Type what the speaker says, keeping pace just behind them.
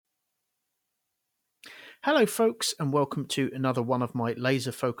Hello, folks, and welcome to another one of my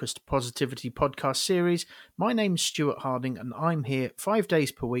laser focused positivity podcast series. My name's Stuart Harding, and I'm here 5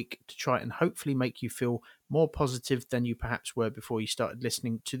 days per week to try and hopefully make you feel more positive than you perhaps were before you started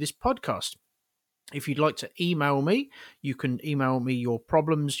listening to this podcast. If you'd like to email me, you can email me your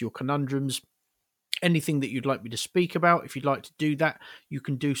problems, your conundrums, anything that you'd like me to speak about. If you'd like to do that, you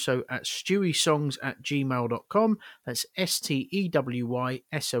can do so at steweysongs@gmail.com. That's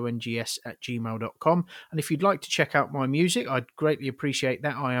steweysongs@gmail.com. And if you'd like to check out my music, I'd greatly appreciate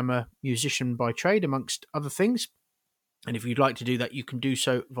that. I am a musician by trade, amongst other things. And if you'd like to do that, you can do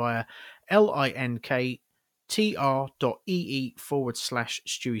so via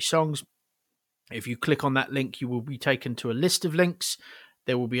linktr.ee/StewieSongs. If you click on that link, you will be taken to a list of links.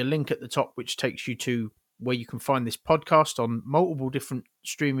 There will be a link at the top which takes you to where you can find this podcast on multiple different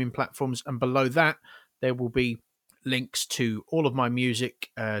streaming platforms. And below that, there will be links to all of my music,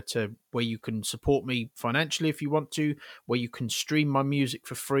 to where you can support me financially if you want to, where you can stream my music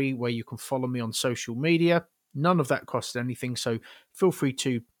for free, where you can follow me on social media. None of that costs anything, so feel free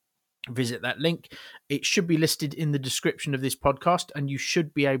to visit that link. It should be listed in the description of this podcast, and you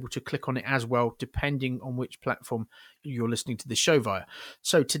should be able to click on it as well, depending on which platform you're listening to the show via.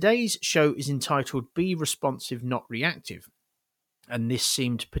 So today's show is entitled Be Responsive, Not Reactive. And this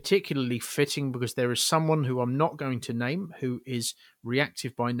seemed particularly fitting because there is someone who I'm not going to name who is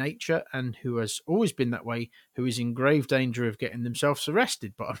reactive by nature and who has always been that way, who is in grave danger of getting themselves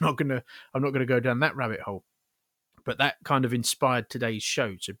arrested. But I'm not going to go down that rabbit hole. But that kind of inspired today's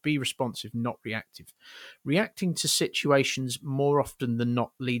show. So be responsive, not reactive. Reacting to situations more often than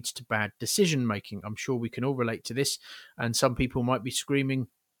not leads to bad decision making. I'm sure we can all relate to this. And some people might be screaming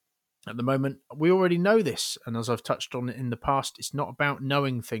at the moment, we already know this. And as I've touched on it in the past, it's not about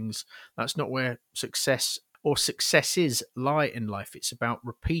knowing things. That's not where success or successes lie in life. It's about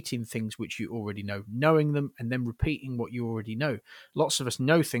repeating things which you already know, knowing them, and then repeating what you already know. Lots of us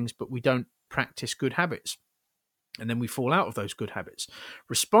know things, but we don't practice good habits. And then we fall out of those good habits.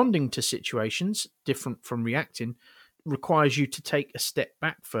 Responding to situations, different from reacting, requires you to take a step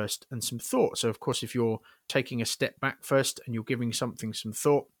back first and some thought. So, of course, if you're taking a step back first and you're giving something some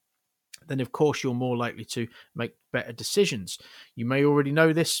thought, then, of course, you're more likely to make better decisions. You may already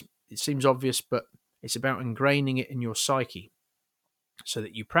know this. It seems obvious, but it's about ingraining it in your psyche so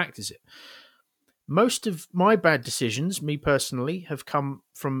that you practice it. Most of my bad decisions, me personally, have come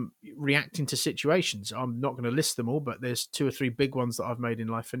from reacting to situations. I'm not going to list them all, but there's 2 or 3 big ones that I've made in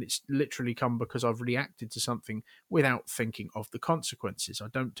life, and it's literally come because I've reacted to something without thinking of the consequences. I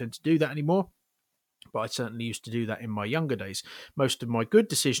don't tend to do that anymore, but I certainly used to do that in my younger days. Most of my good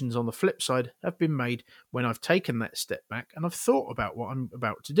decisions, on the flip side, have been made when I've taken that step back and I've thought about what I'm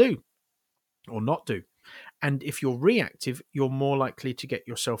about to do or not do. And if you're reactive, you're more likely to get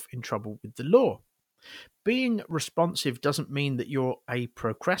yourself in trouble with the law. Being responsive doesn't mean that you're a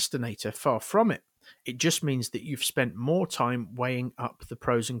procrastinator, far from it. It just means that you've spent more time weighing up the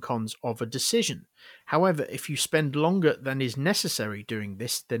pros and cons of a decision. However, if you spend longer than is necessary doing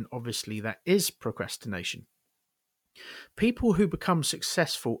this, then obviously that is procrastination. People who become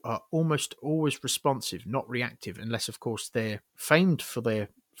successful are almost always responsive, not reactive, unless, of course, they're famed for being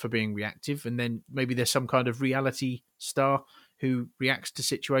reactive, and then maybe there's some kind of reality star who reacts to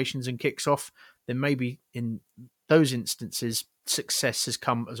situations and kicks off. Then maybe in those instances, success has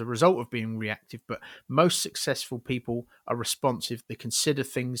come as a result of being reactive. But most successful people are responsive. They consider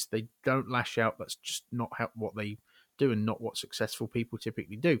things. They don't lash out. That's just not what they do, and not what successful people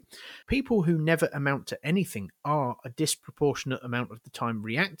typically do. People who never amount to anything are a disproportionate amount of the time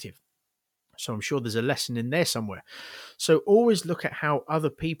reactive. So I'm sure there's a lesson in there somewhere. So always look at how other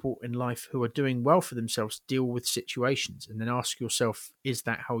people in life who are doing well for themselves deal with situations, and then ask yourself, is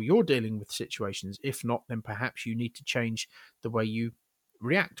that how you're dealing with situations? If not, then perhaps you need to change the way you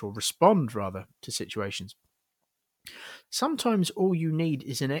react, or respond rather, to situations. Sometimes all you need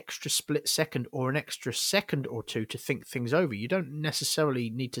is an extra split second or an extra second or two to think things over. You don't necessarily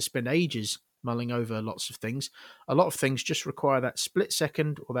need to spend ages mulling over lots of things. A lot of things just require that split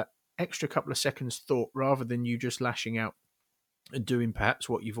second or that extra couple of seconds thought, rather than you just lashing out and doing perhaps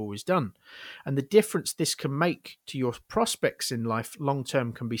what you've always done. And the difference this can make to your prospects in life long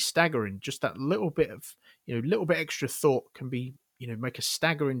term can be staggering. Just that little bit extra thought can be, make a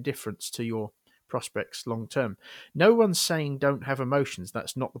staggering difference to your prospects long term. No one's saying don't have emotions.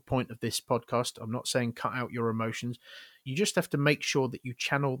 That's not the point of this podcast. I'm not saying cut out your emotions. You just have to make sure that you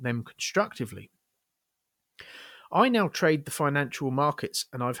channel them constructively. I now trade the financial markets,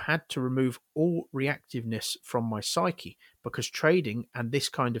 and I've had to remove all reactiveness from my psyche, because trading and this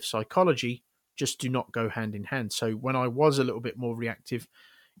kind of psychology just do not go hand in hand. So when I was a little bit more reactive,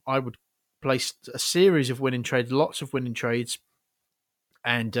 I would placed a series of winning trades, lots of winning trades,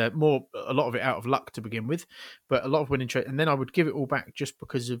 and a lot of it out of luck to begin with, but a lot of winning trade, and then I would give it all back just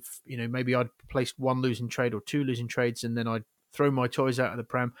because of, maybe I'd placed one losing trade or two losing trades, and then I'd throw my toys out of the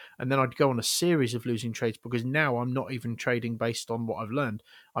pram, and then I'd go on a series of losing trades, because now I'm not even trading based on what I've learned.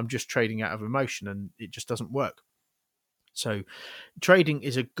 I'm just trading out of emotion, and it just doesn't work. So trading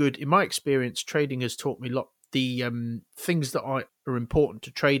is in my experience, trading has taught me a lot. The things that are important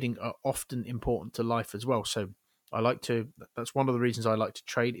to trading are often important to life as well. So that's one of the reasons I like to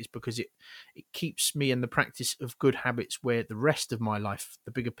trade, is because it keeps me in the practice of good habits where the rest of my life,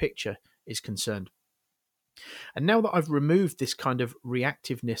 the bigger picture, is concerned. And now that I've removed this kind of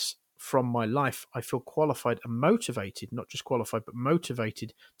reactiveness from my life, I feel qualified and motivated, not just qualified, but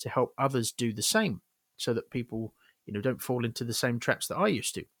motivated to help others do the same, so that people, don't fall into the same traps that I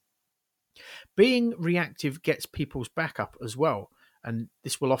used to. Being reactive gets people's back up as well, and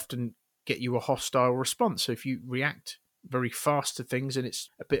this will often get you a hostile response. So if you react very fast to things and it's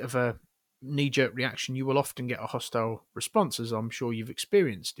a bit of a knee-jerk reaction, you will often get a hostile response, as I'm sure you've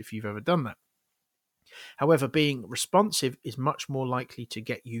experienced if you've ever done that. However, being responsive is much more likely to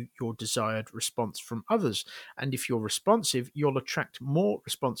get you your desired response from others. And if you're responsive, you'll attract more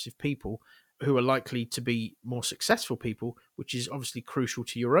responsive people who are likely to be more successful people, which is obviously crucial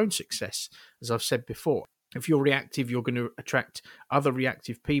to your own success, as I've said before. If you're reactive, you're going to attract other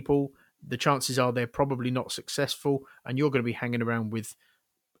reactive people. The chances are they're probably not successful, and you're going to be hanging around with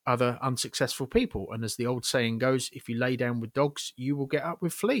other unsuccessful people. And as the old saying goes, if you lay down with dogs, you will get up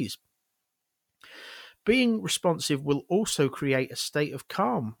with fleas. Being responsive will also create a state of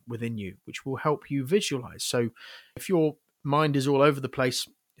calm within you, which will help you visualize. So if your mind is all over the place,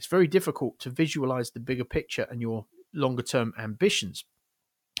 it's very difficult to visualize the bigger picture and your longer term ambitions.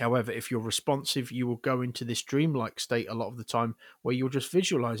 However, if you're responsive, you will go into this dreamlike state a lot of the time, where you're just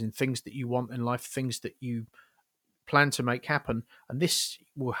visualizing things that you want in life, things that you plan to make happen, and this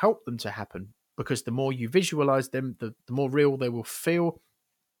will help them to happen, because the more you visualize them, the more real they will feel,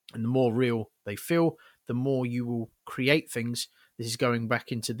 and the more real they feel, the more you will create things. This is going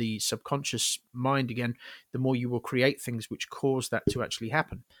back into the subconscious mind again. The more you will create things which cause that to actually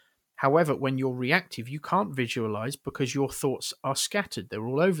happen. However, when you're reactive, you can't visualize because your thoughts are scattered. They're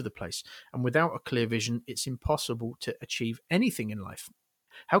all over the place. And without a clear vision, it's impossible to achieve anything in life.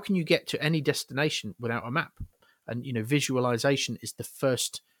 How can you get to any destination without a map? And, visualization is the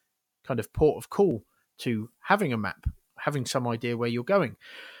first kind of port of call to having a map, having some idea where you're going.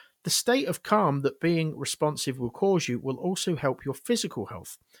 The state of calm that being responsive will cause you will also help your physical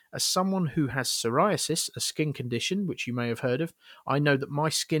health. As someone who has psoriasis, a skin condition which you may have heard of, I know that my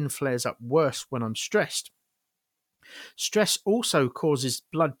skin flares up worse when I'm stressed. Stress also causes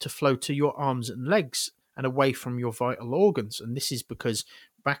blood to flow to your arms and legs and away from your vital organs. And this is because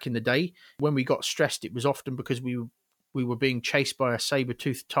back in the day, when we got stressed, it was often because we were being chased by a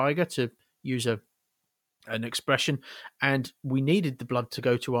saber-toothed tiger, to use an expression, and we needed the blood to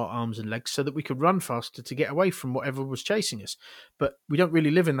go to our arms and legs so that we could run faster to get away from whatever was chasing us. But we don't really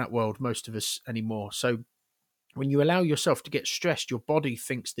live in that world, most of us, anymore. So when you allow yourself to get stressed, your body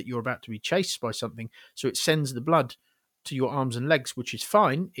thinks that you're about to be chased by something, so it sends the blood to your arms and legs, which is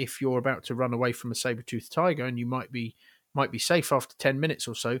fine if you're about to run away from a saber-toothed tiger, and you might be safe after 10 minutes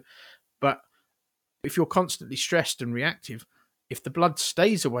or so. But if you're constantly stressed and reactive, if the blood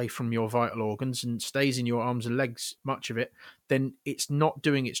stays away from your vital organs and stays in your arms and legs, much of it, then it's not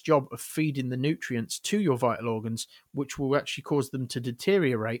doing its job of feeding the nutrients to your vital organs, which will actually cause them to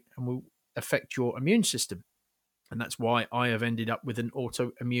deteriorate and will affect your immune system. And that's why I have ended up with an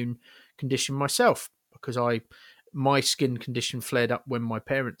autoimmune condition myself, because my skin condition flared up when my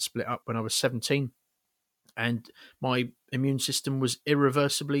parents split up when I was 17, and my immune system was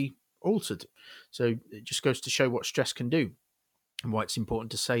irreversibly altered. So it just goes to show what stress can do, and why it's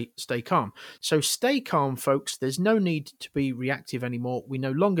important to stay calm. So stay calm, folks. There's no need to be reactive anymore. We no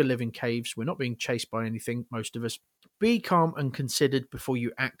longer live in caves. We're not being chased by anything, most of us. Be calm and considered before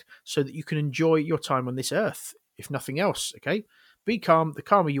you act, so that you can enjoy your time on this earth, if nothing else, okay? Be calm. The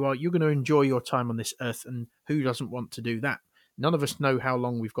calmer you are, you're going to enjoy your time on this earth, and who doesn't want to do that? None of us know how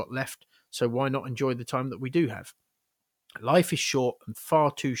long we've got left, so why not enjoy the time that we do have? Life is short, and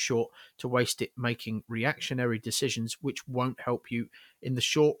far too short to waste it making reactionary decisions which won't help you in the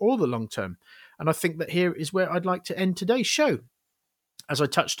short or the long term. And I think that here is where I'd like to end today's show. As I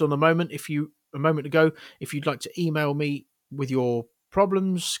touched on a moment ago, if you'd like to email me with your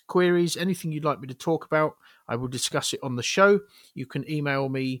problems, queries, anything you'd like me to talk about, I will discuss it on the show. You can email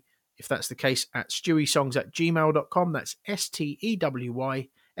me, if that's the case, at stewiesongs@gmail.com. That's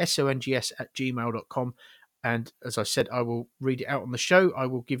STEWYSONGS@gmail.com. And as I said, I will read it out on the show. I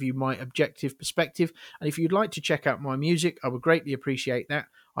will give you my objective perspective. And if you'd like to check out my music, I would greatly appreciate that.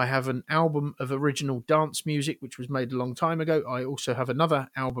 I have an album of original dance music, which was made a long time ago. I also have another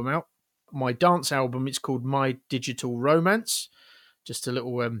album out. My dance album is called My Digital Romance. Just a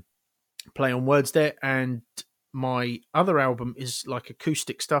little play on words there. And my other album is like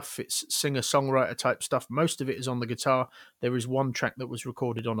acoustic stuff. It's singer-songwriter type stuff. Most of it is on the guitar. There is one track that was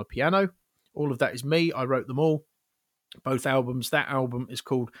recorded on a piano. All of that is me. I wrote them all. Both albums. That album is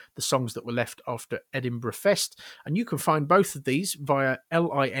called The Songs That Were Left After Edinburgh Fest. And you can find both of these via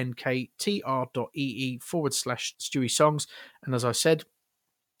linktr.ee/Stewie Songs. And as I said,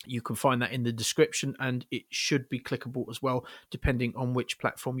 you can find that in the description, and it should be clickable as well, depending on which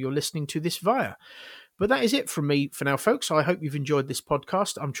platform you're listening to this via. But that is it from me for now, folks. I hope you've enjoyed this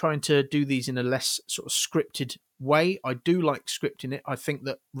podcast. I'm trying to do these in a less sort of scripted way. I do like scripting it. I think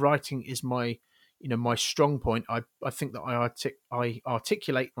that writing is my strong point. I think that I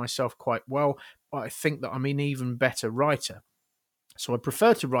articulate myself quite well, but I think that I'm an even better writer. So I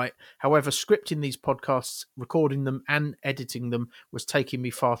prefer to write. However, scripting these podcasts, recording them and editing them was taking me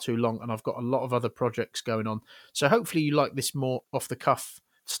far too long, and I've got a lot of other projects going on. So hopefully you like this more off-the-cuff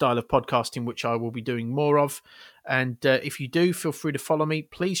style of podcasting, which I will be doing more of. And if you do, feel free to follow me.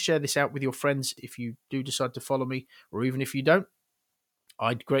 Please share this out with your friends if you do decide to follow me, or even if you don't.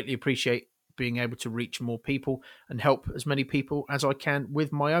 I'd greatly appreciate being able to reach more people and help as many people as I can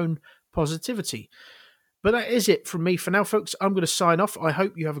with my own positivity. But that is it from me for now, folks. I'm going to sign off. I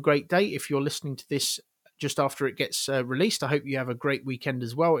hope you have a great day. If you're listening to this just after it gets released, I hope you have a great weekend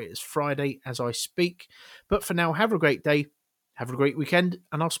as well. It is Friday as I speak. But for now, have a great day. Have a great weekend,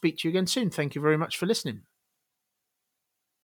 and I'll speak to you again soon. Thank you very much for listening.